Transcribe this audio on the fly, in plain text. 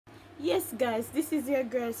Yes, guys, this is your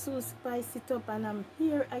girl Sue Spice It Up, and I'm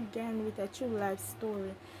here again with a true life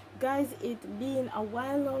story. Guys, it's been a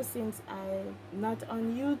while now since I'm not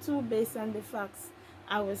on YouTube based on the facts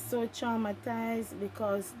I was so traumatized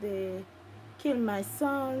because they killed my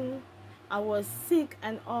son. I was sick,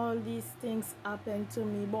 and all these things happened to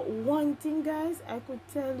me. But one thing, guys, I could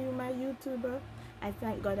tell you, my YouTuber, I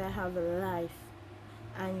thank God I have a life,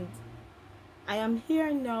 and I am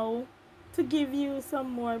here now to give you some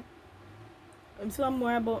more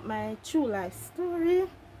about my true life story,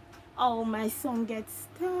 how my son gets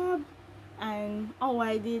stabbed, and how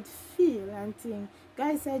I did feel and think.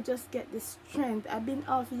 Guys, I just get the strength. I've been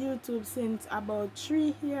off YouTube since about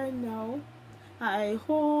 3 years now. I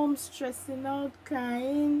home stressing out,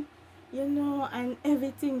 crying, and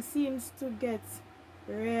everything seems to get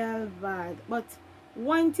real bad. But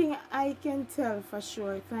one thing I can tell for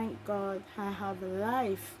sure, thank God I have a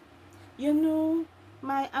life. You know,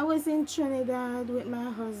 my I was in Trinidad with my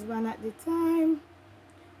husband at the time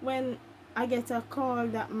when I get a call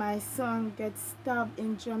that my son gets stabbed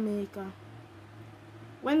in Jamaica.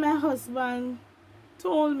 When my husband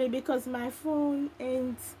told me, because my phone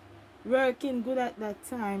ain't working good at that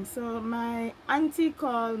time, so my auntie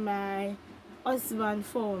called my husband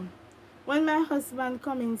phone. When my husband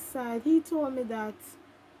come inside, he told me that,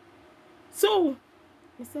 so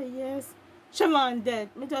I said yes. Shaman dead.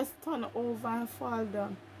 Me just turn over and fall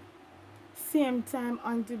down. Same time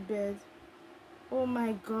on the bed. Oh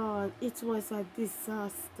my God, it was a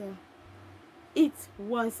disaster. It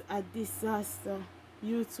was a disaster,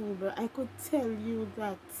 YouTuber. I could tell you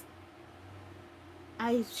that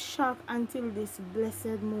I shocked until this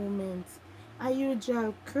blessed moment. I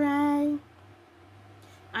usually cry.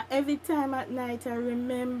 And every time at night I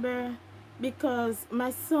remember, because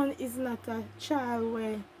my son is not a child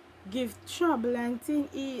where give trouble and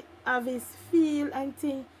think. He have his feel and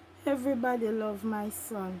think. Everybody love my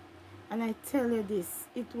son, and I tell you this,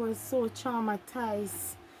 it was so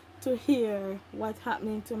traumatized to hear what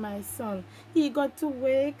happening to my son. He got to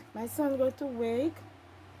wake, my son got to wake,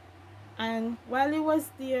 and while he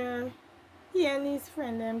was there, he and his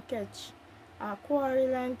friend them catch a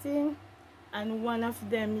quarrel and thing, and one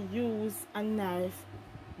of them use a knife,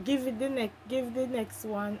 give the next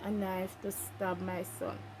one a knife to stab my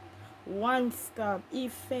son. One stab, he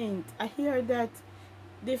faint. I hear that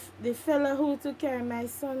the fella who took care of my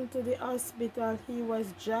son to the hospital, he was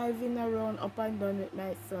driving around up and down with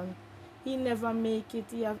my son. He never make it.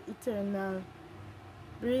 He have eternal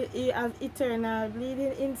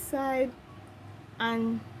bleeding inside.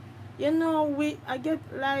 And I get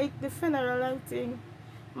like the funeral and thing.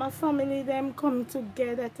 My family them come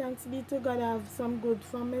together. Thanks be to God, I have some good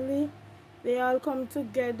family. They all come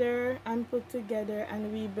together and put together,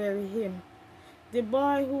 and we bury him. The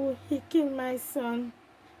boy who he killed my son,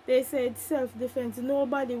 they said self-defense.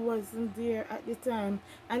 Nobody wasn't there at the time.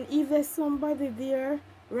 And if there's somebody there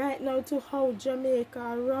right now to how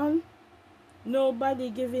Jamaica run, nobody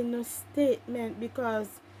giving no statement.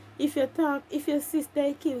 Because if your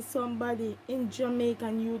sister kill somebody in Jamaica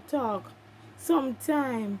and you talk,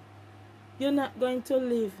 sometime you're not going to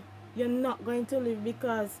live. You're not going to live,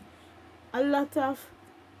 because a lot of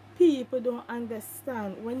people don't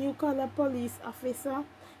understand. When you call a police officer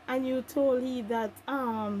and you told he that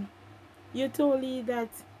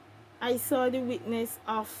I saw the witness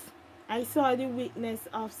of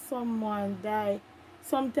someone die.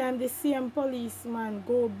 Sometimes the same policeman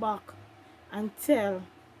go back and said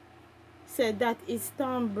that is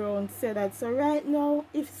Tom Brown said that. So right now,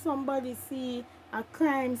 if somebody see a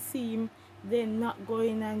crime scene, they're not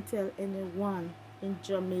going and tell anyone in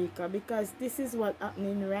Jamaica, because this is what's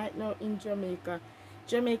happening right now in Jamaica.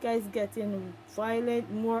 Jamaica is getting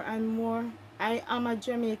violent more and more. I am a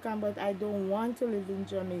Jamaican, but I don't want to live in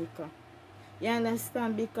Jamaica. You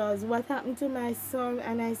understand? Because what happened to my son,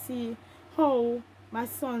 and I see how my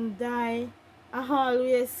son died, I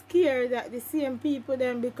always scared that the same people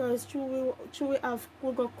them, because through we have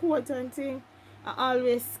we go court and thing, I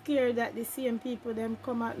always scared that the same people them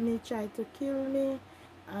come at me, try to kill me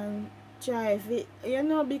and drive it.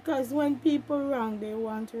 Because when people wrong, they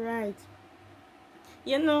want right.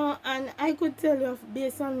 And I could tell you,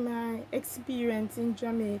 based on my experience in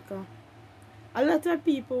Jamaica, a lot of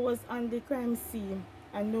people was on the crime scene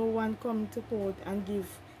and no one come to court and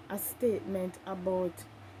give a statement about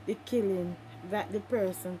the killing that the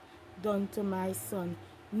person done to my son.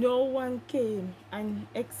 No one came and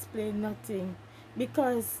explained nothing,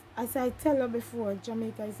 because as I tell you before,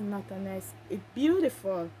 Jamaica is not a nice, it's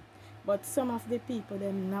beautiful, but some of the people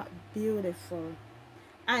they're not beautiful.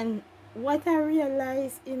 And what I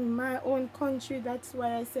realized in my own country, that's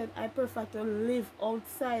why I said I prefer to live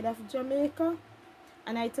outside of Jamaica.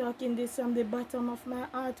 And I talking this from the bottom of my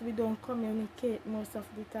heart. We don't communicate most of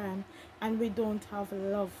the time, and we don't have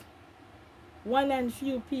love. One and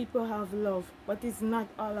few people have love, but it's not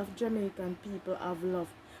all of Jamaican people have love.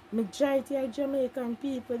 Majority of Jamaican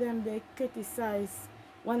people, them, they criticize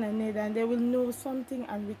one another, and they will know something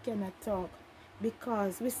and we cannot talk.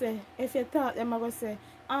 Because we say, if you talk, them are going to say,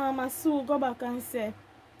 my Sue go back and say,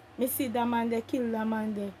 me see that man they kill that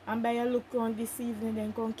man there. And by you look around this evening,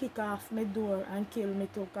 then come kick off my door and kill me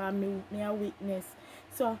too, because me a witness.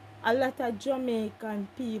 So a lot of Jamaican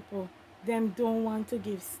people, them don't want to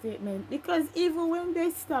give statement. Because even when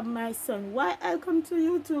they stab my son, why I come to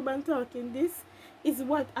YouTube and talking this is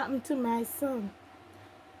what happened to my son.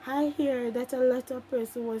 I hear that a lot of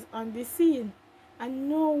person was on the scene and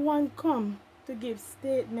no one come to give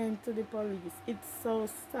statement to the police. It's so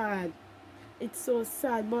sad. It's so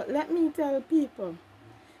sad. But let me tell people,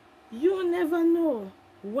 you never know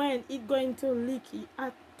when it's going to leak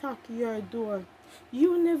attack your door.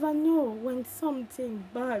 You never know when something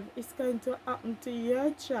bad is going to happen to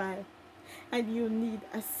your child and you need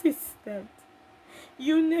assistance.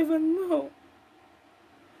 You never know.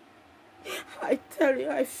 I tell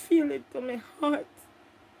you, I feel it to my heart.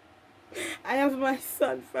 I have my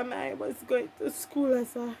son from I was going to school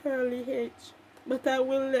as an early age. But I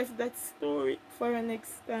will leave that story for the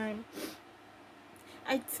next time.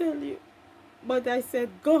 I tell you. But I said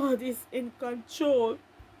God is in control.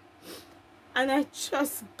 And I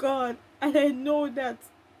trust God. And I know that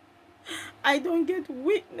I don't get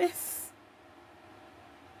witness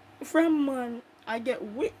from man. I get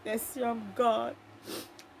witness from God.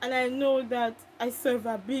 And I know that I serve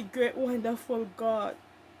a big, great, wonderful God.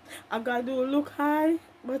 A God who look high,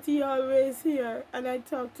 but he always here. And I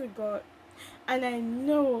talk to God. And I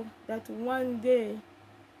know that one day,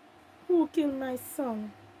 who killed my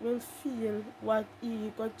son will feel what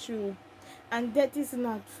he got through. And that is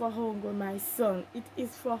not for hunger, my son. It is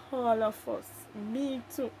for all of us. Me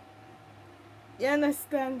too. You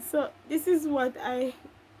understand? So this is what I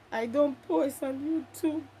don't post on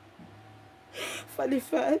YouTube for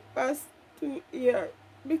the past 2 years.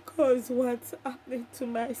 Because what's happening to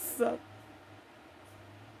my son,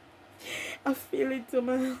 I feel it to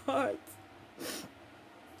my heart.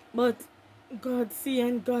 But God see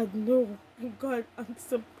and God know, and God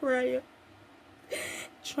answer prayer.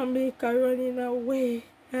 Jamaica running away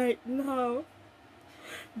right now.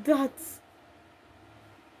 That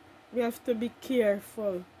we have to be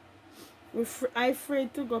careful. I'm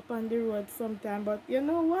afraid to go up on the road sometime, but you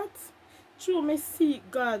know what? True, me seek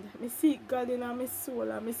God. Me seek God in my soul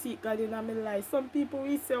and me seek God in my life. Some people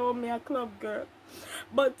will say, oh, me a club girl.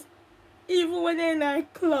 But even when they're in a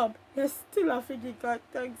club, you still have to give God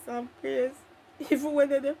thanks and praise. Even when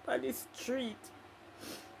they're on the street.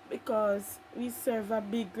 Because we serve a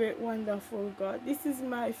big, great, wonderful God. This is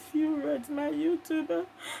my few words, my YouTuber.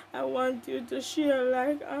 I want you to share,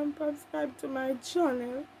 like, and subscribe to my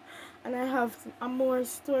channel. And I have a more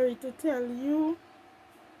story to tell you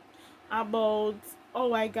about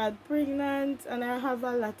how I got pregnant. And I have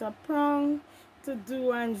a lot of pranks to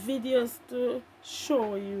do and videos to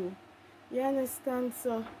show you. You understand?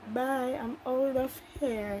 So bye, I'm out of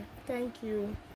here. Thank you.